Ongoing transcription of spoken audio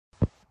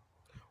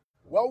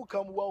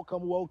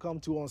Welcome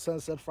to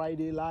Uncensored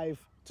Friday Live.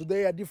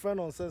 Today, a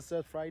different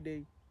Uncensored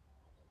Friday.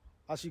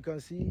 As you can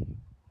see,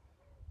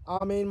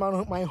 I'm in my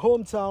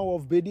hometown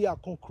of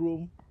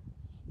Bediako-Poku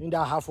in the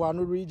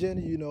Hafwanu region,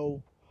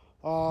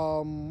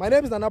 My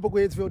name is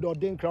Anokye, the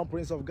Ordained Crown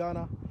Prince of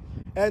Ghana.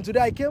 And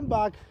today I came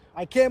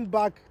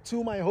back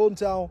to my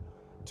hometown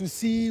to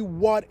see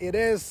what it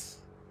is,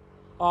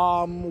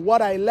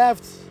 what I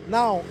left.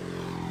 Now,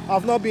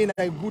 I've not been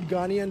a good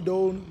Ghanaian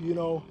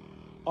though,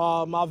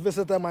 I've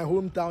visited my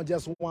hometown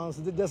just once.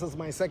 This is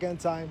my second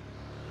time.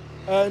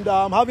 And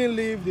having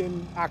lived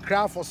in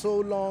Accra for so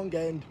long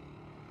and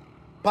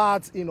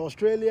parts in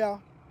Australia,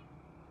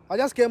 I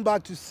just came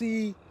back to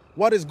see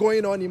what is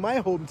going on in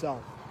my hometown.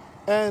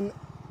 And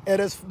it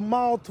is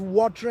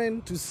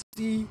mouth-watering to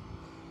see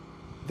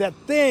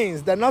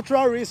the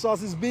natural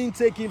resources being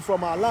taken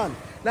from our land.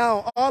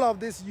 Now, all of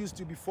this used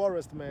to be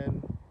forest,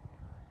 man.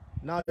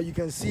 Now you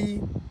can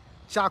see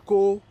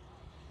charcoal.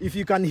 If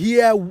you can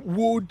hear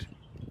wood,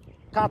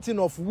 cutting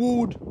of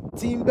wood,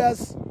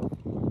 timbers,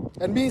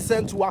 and being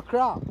sent to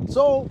Accra.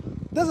 So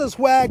this is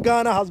where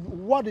Ghana has,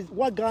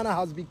 what Ghana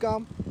has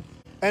become,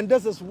 and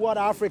this is what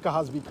Africa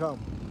has become,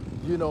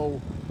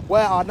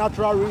 where our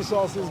natural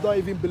resources don't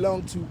even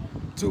belong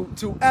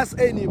to us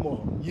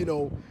anymore.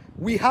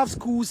 We have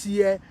schools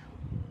here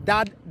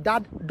that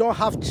don't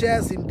have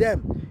chairs in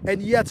them,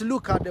 and yet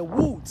look at the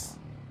woods.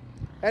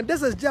 And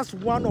this is just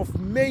one of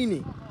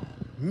many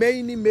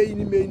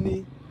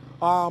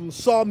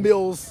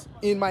sawmills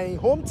in my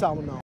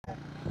hometown now.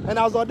 And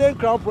as Ordained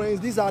Crown Prince,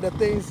 these are the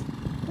things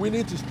we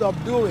need to stop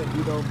doing,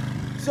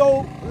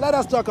 So let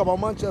us talk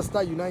about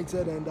Manchester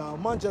United and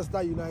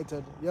Manchester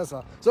United. Yes,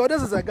 sir. So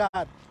this is a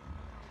guard.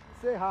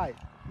 Say hi.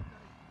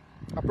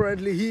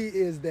 Apparently he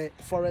is the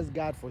forest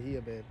guard for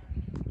here, man.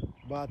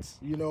 But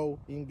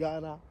in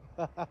Ghana,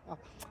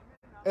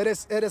 it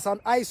is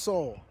an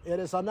eyesore. It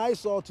is an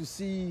eyesore to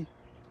see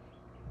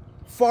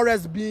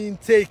forests being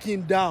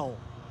taken down.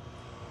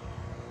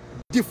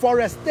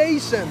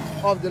 Deforestation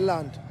of the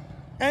land.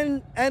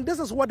 And this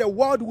is what the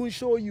world will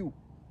show you,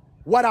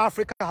 what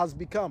Africa has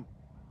become.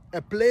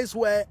 A place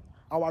where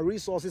our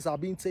resources are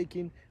being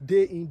taken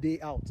day in, day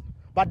out.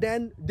 But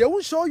then they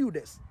won't show you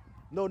this.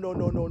 No.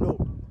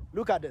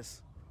 Look at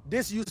this.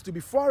 This used to be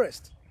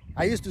forest.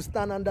 I used to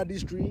stand under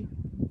this tree.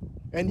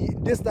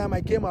 And this time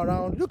I came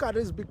around. Look at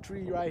this big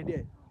tree right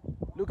there.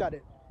 Look at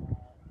it.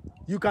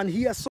 You can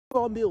hear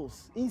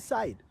sawmills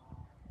inside.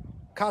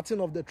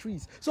 Cutting of the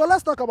trees. So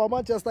let's talk about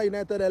Manchester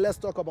United and let's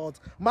talk about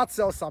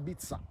Marcel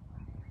Sabitzer.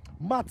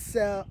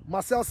 Marcel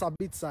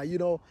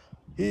Sabitzer,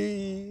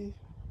 he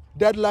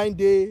deadline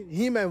day,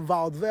 him and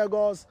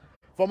Vegas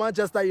for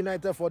Manchester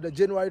United for the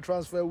January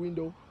transfer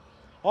window.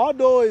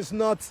 Although it's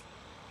not,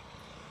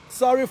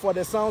 sorry for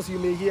the sounds you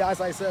may hear. As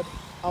I said,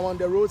 I'm on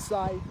the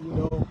roadside,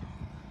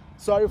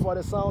 Sorry for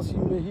the sounds you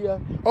may hear.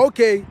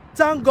 Okay,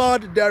 thank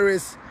God there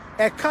is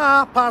a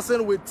car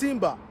passing with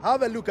timber.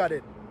 Have a look at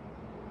it.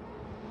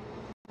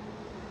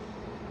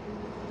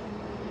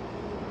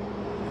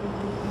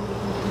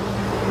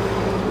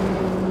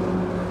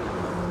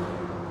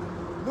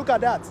 Look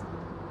at that.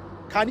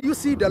 Can you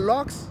see the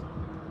logs?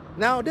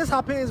 Now, this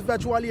happens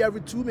virtually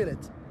every 2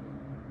 minutes.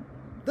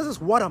 This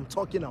is what I'm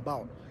talking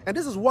about. And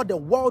this is what the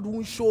world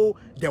won't show.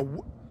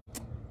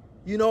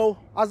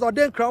 As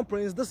Ordained Crown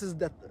Prince, this is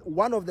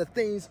one of the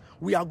things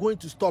we are going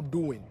to stop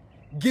doing.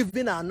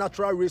 Giving our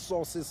natural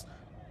resources.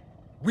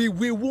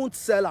 We won't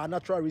sell our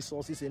natural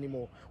resources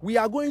anymore. We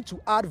are going to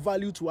add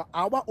value to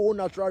our own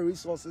natural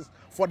resources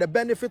for the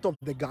benefit of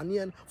the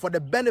Ghanaian, for the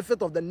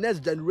benefit of the next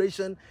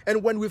generation.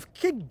 And when we've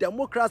kicked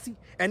democracy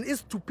and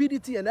its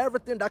stupidity and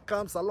everything that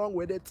comes along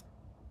with it,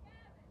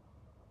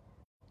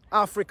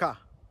 Africa,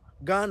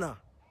 Ghana,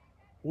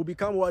 will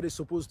become what it's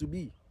supposed to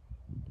be.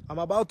 I'm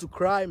about to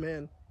cry,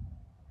 man.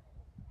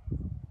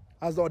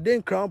 As the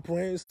Ordained Crown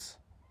Prince,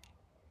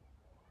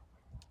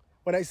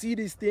 when I see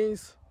these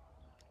things,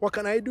 what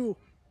can I do?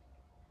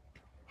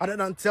 Other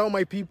than tell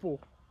my people,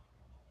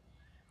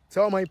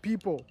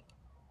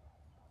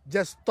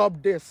 just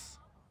stop this.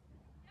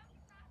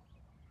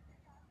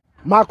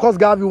 Marcus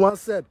Garvey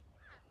once said,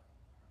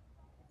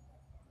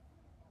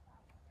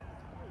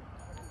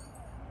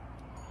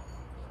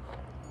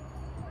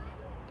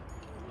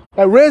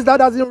 a race that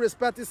doesn't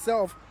respect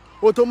itself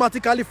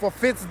automatically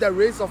forfeits the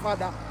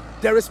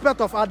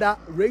respect of other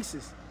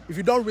races. If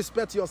you don't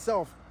respect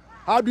yourself,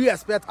 how do you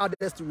expect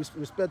others to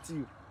respect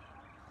you?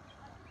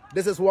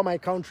 This is what my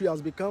country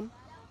has become.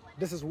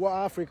 This is what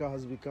Africa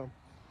has become,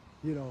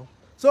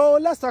 So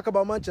let's talk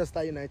about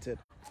Manchester United.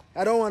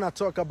 I don't want to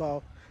talk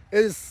about,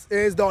 it's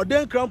the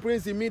Ordained Crown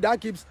Prince in me that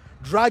keeps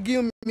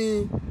dragging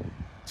me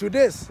to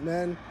this,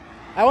 man.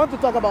 I want to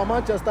talk about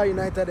Manchester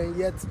United and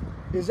yet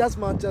it's just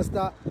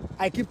Manchester.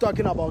 I keep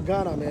talking about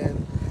Ghana,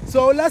 man.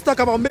 So let's talk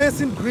about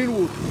Mason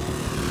Greenwood.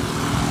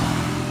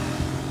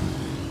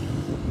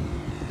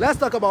 Let's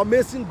talk about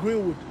Mason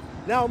Greenwood.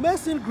 Now,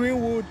 Mason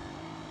Greenwood,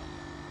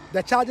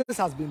 the charges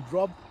has been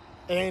dropped,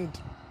 and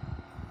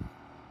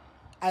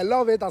I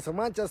love it as a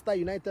Manchester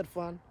United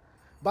fan.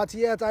 But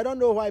yet, I don't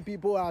know why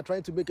people are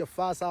trying to make a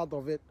fuss out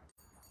of it.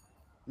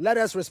 let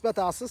us respect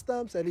our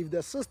systems, and if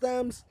the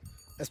systems,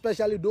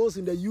 especially those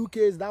in the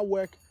UKs that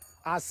work,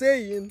 are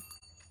saying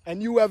a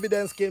new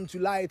evidence came to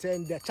light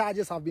and the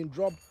charges have been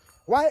dropped,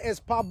 what is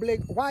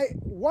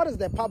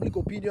the public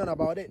opinion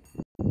about it?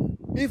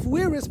 If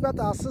we respect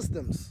our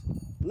systems,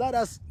 let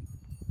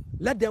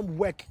them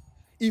work.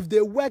 If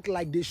they work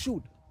like they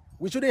should,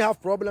 we shouldn't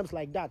have problems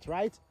like that,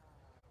 right?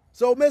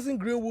 So Mason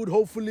Greenwood,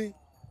 hopefully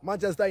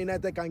Manchester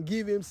United can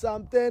give him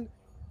something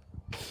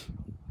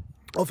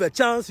of a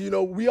chance. You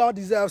know, we all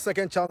deserve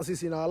second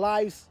chances in our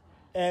lives,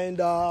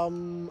 and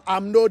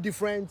I'm no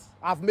different.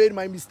 I've made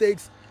my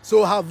mistakes,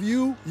 so have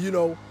you, you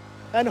know,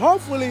 and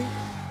hopefully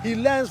he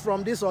learns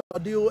from this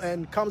ordeal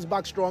and comes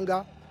back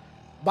stronger.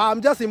 But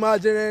I'm just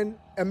imagining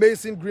a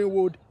Mason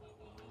Greenwood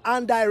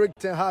and Eric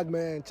Ten Hag,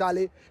 man,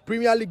 Charlie,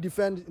 Premier League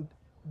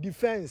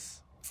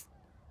defense.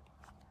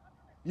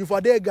 You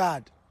for their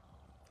guard,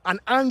 an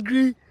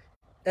angry,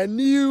 a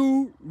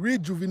new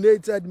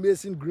rejuvenated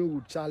Mason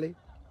Greenwood, Charlie.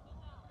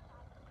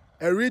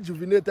 A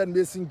rejuvenated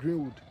Mason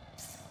Greenwood.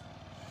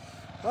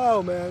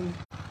 Oh man,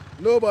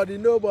 nobody.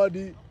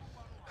 The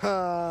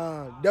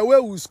way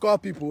we score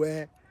people,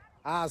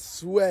 I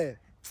swear.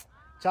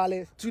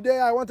 Charlie, today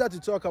I wanted to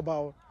talk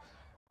about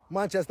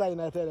Manchester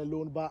United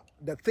alone, but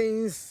the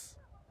things,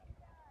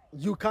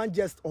 you can't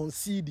just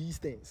unsee these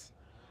things.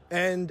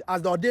 And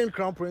as the ordained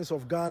crown prince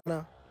of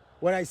Ghana,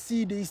 when I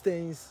see these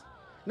things,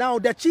 now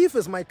the chief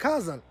is my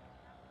cousin.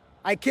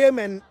 I came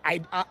and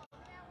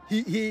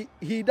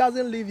he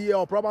doesn't live here,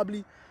 or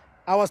probably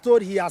I was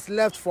told he has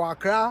left for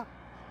Accra.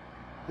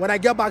 When I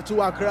get back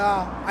to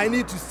Accra, I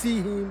need to see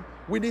him.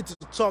 We need to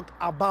talk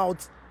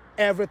about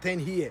everything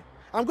here.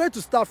 I'm going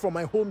to start from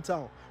my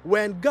hometown.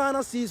 When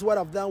Ghana sees what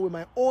I've done with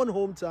my own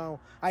hometown,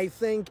 I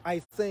think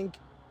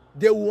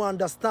they will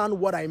understand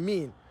what I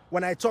mean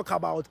when I talk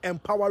about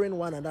empowering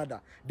one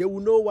another. They will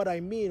know what I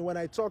mean when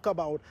I talk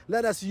about,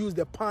 let us use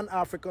the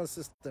Pan-African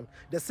system,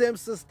 the same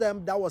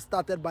system that was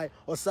started by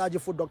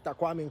Osajifo Dr.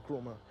 Kwame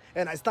Nkrumah.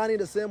 And I stand in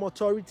the same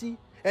authority,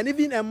 and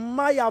even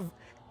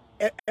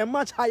a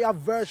much higher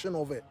version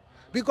of it,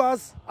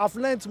 because I've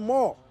learned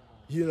more,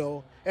 you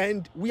know,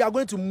 and we are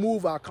going to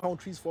move our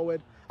countries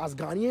forward as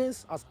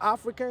Ghanaians, as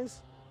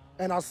Africans,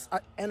 and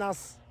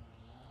as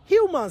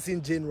humans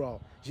in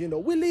general. You know,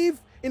 we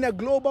live in a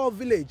global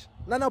village.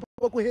 Nana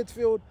Poku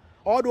Hatfield,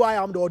 although I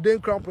am the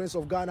ordained crown prince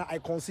of Ghana, I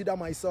consider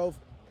myself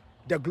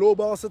the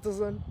global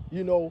citizen.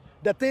 You know,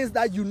 the things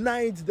that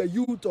unite the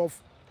youth of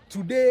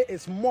today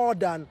is more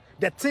than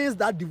the things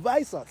that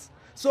divide us.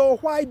 So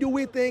why do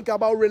we think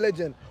about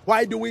religion?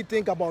 Why do we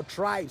think about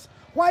tribes?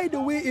 Why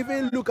do we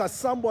even look at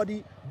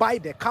somebody by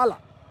the color?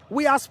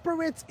 We are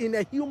spirits in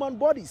a human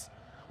bodies.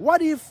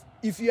 What if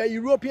you are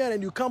European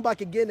and you come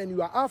back again and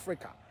you are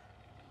Africa,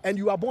 and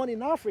you are born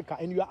in Africa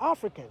and you are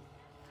African?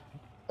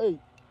 Hey,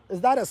 is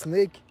that a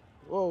snake?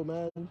 Oh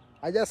man,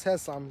 I just heard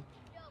some.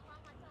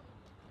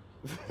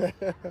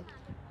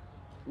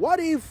 What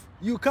if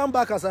you come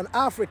back as an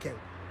African?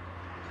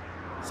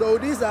 So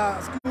these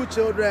are school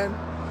children.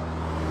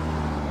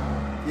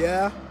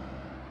 Yeah,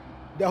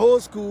 the whole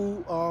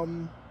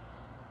school.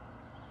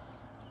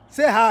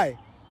 Say hi.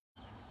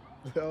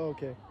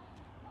 Okay.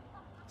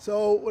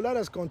 So let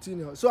us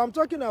continue. So I'm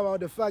talking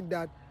about the fact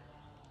that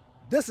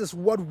this is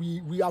what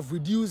we have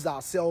reduced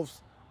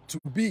ourselves to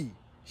be.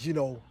 You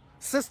know,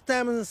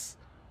 systems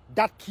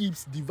that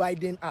keeps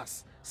dividing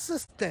us,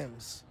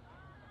 systems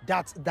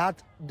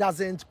that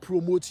doesn't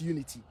promote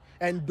unity.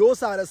 And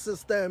those are the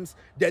systems,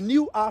 the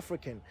new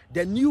African,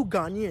 the new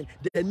Ghanaian,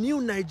 the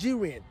new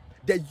Nigerian,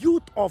 the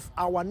youth of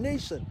our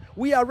nation.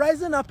 We are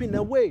rising up in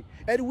a way,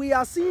 and we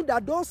are seeing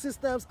that those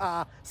systems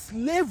are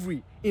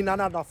slavery in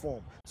another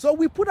form. So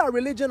we put our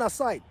religion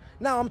aside.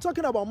 Now I'm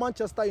talking about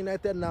Manchester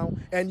United now,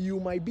 and you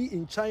might be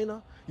in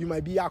China, you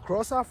might be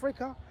across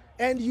Africa,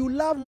 and you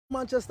love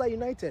Manchester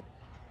United.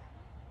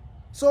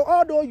 So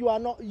although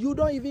you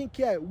don't even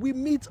care, we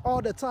meet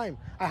all the time.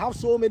 I have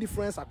so many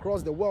friends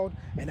across the world,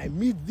 and I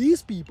meet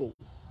these people.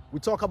 We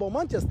talk about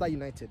Manchester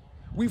United.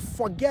 We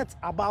forget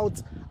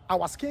about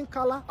our skin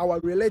color, our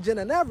religion,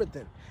 and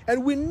everything.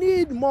 And we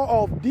need more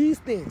of these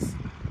things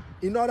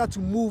in order to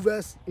move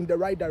us in the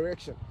right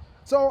direction.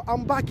 So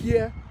I'm back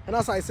here, and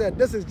as I said,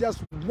 this is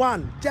just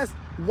one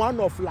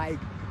of like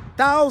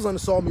 1,000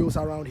 sawmills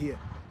around here.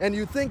 And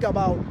you think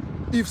about,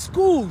 if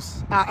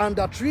schools are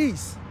under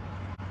trees,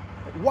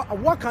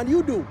 what can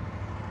you do?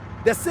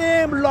 The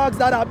same logs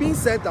that are being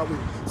sent away.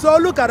 So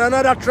look at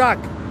another track.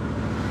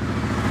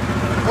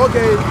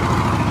 Okay.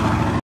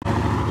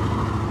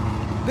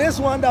 This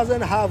one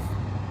doesn't have.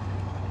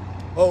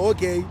 Oh,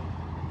 okay.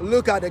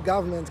 Look at the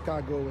government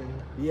car going.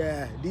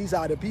 Yeah, these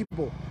are the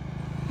people.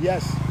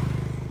 Yes.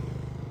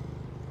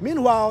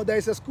 Meanwhile, there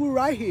is a school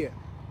right here.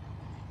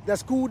 The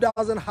school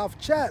doesn't have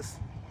chairs,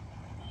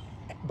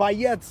 but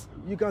yet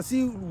you can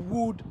see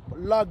wood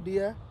logged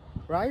here,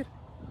 right?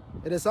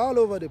 It is all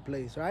over the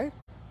place, right?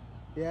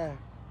 Yeah.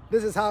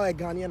 This is how a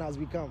Ghanaian has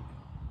become.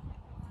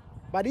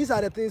 But these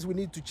are the things we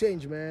need to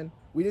change, man.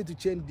 We need to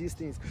change these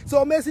things.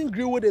 So Mason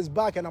Greenwood is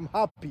back, and I'm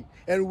happy.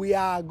 And we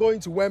are going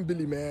to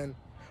Wembley, man.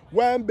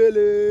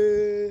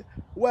 Wembley,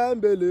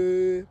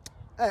 Wembley.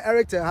 Hey,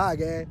 Eric Ten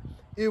Hag,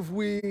 if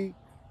we,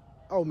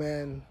 oh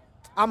man,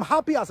 I'm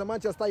happy as a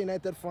Manchester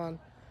United fan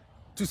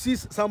to see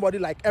somebody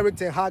like Eric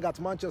Ten Hag at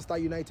Manchester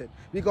United,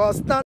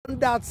 because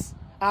standards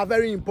are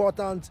very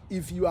important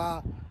if you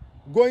are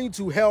going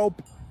to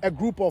help a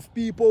group of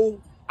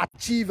people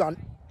achieve an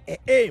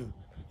aim,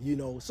 you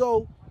know.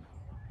 So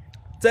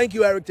thank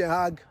you, Eric Ten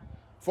Hag,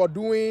 for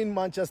doing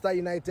Manchester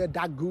United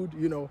that good,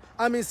 you know.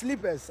 I'm in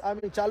slippers, I'm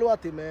in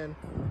Chaluati, man.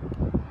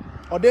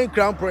 Ordained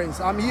Crown Prince,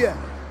 I'm here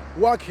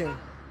working.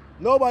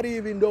 Nobody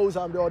even knows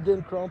I'm the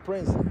Ordained Crown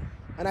Prince,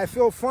 and I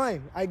feel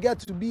fine. I get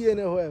to be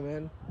anywhere,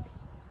 man.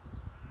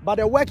 But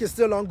the work is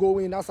still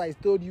ongoing, as I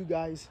told you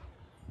guys.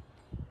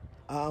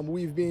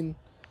 We've been,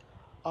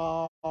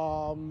 I've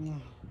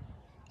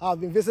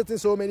been visiting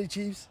so many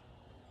chiefs.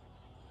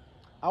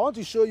 I want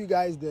to show you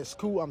guys the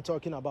school I'm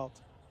talking about.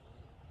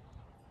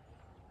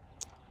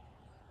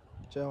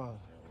 Chairman,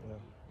 yeah.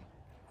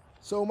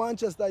 So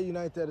Manchester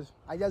United,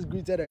 I just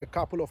greeted a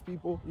couple of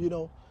people, you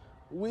know.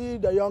 We,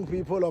 the young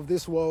people of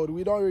this world,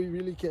 we don't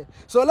really care.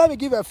 So let me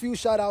give a few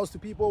shout outs to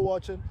people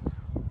watching.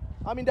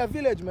 I'm in the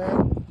village,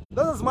 man.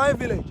 This is my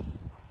village.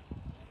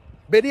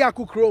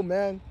 Bediako-Poku,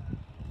 man.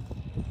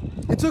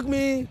 It took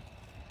me,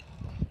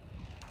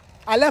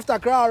 I left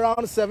Accra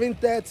around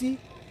 7:30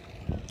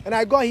 and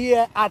I got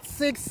here at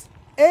 6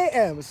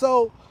 a.m.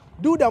 So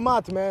do the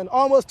math, man.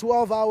 Almost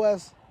 12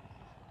 hours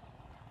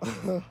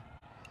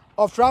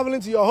of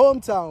traveling to your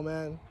hometown,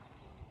 man.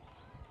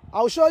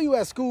 I'll show you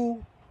a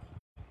school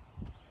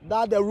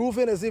that the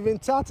roofing is even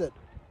tattered,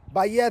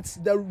 but yet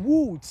the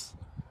woods,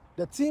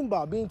 the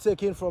timber being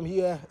taken from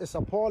here is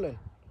appalling.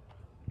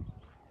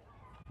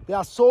 There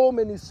are so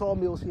many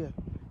sawmills here,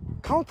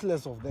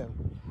 countless of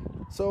them.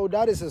 So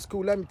that is a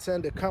school. Let me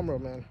turn the camera,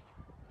 man.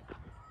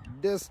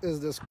 This is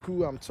the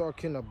school I'm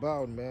talking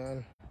about,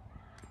 man.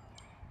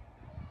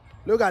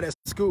 Look at the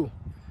school.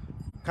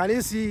 Can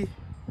you see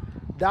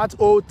that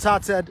old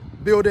tattered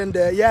building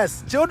there?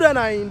 Yes, children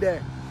are in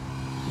there.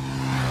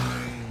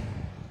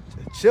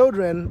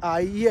 Children are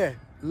here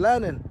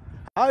learning.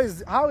 How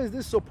is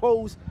this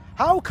supposed?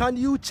 How can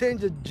you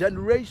change a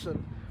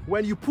generation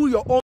when you put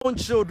your own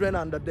children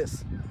under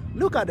this?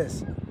 Look at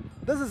this.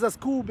 This is a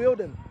school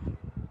building.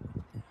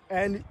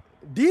 And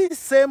these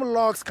same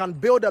logs can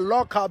build a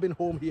log cabin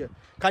home here.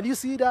 Can you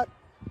see that?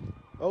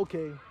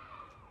 Okay.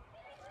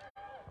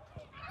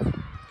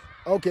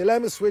 Okay,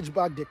 let me switch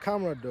back the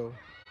camera though.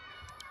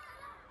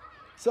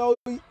 So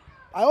I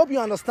hope you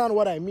understand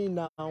what I mean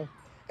now.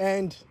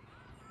 And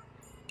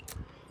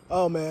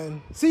oh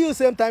man, see you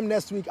same time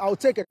next week. I'll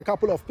take a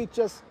couple of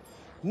pictures.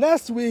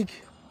 Next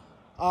week,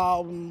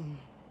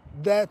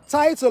 the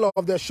title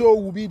of the show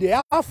will be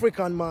The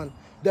African Man,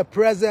 the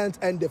Present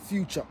and the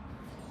Future.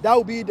 That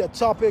will be the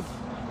topic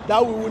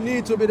that we will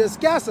need to be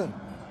discussing.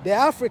 The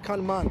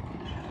African Man,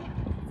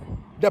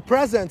 the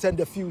present and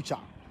the future.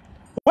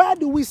 Where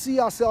do we see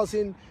ourselves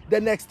in the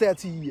next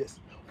 30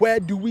 years? Where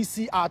do we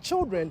see our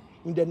children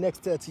in the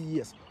next 30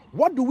 years?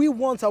 What do we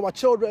want our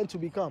children to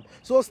become?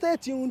 So stay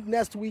tuned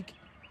next week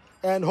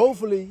and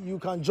hopefully you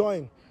can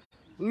join.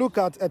 Look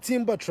at a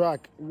timber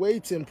truck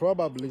waiting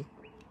probably.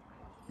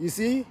 You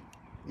see?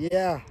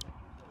 Yeah.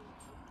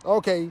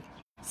 Okay.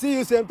 See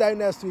you same time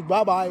next week.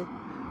 Bye-bye.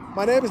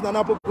 My name is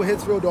Nana Poku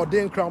Hitfield,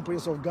 Ordained Crown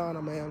Prince of Ghana,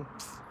 man.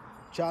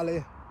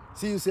 Charlie.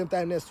 See you same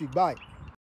time next week. Bye.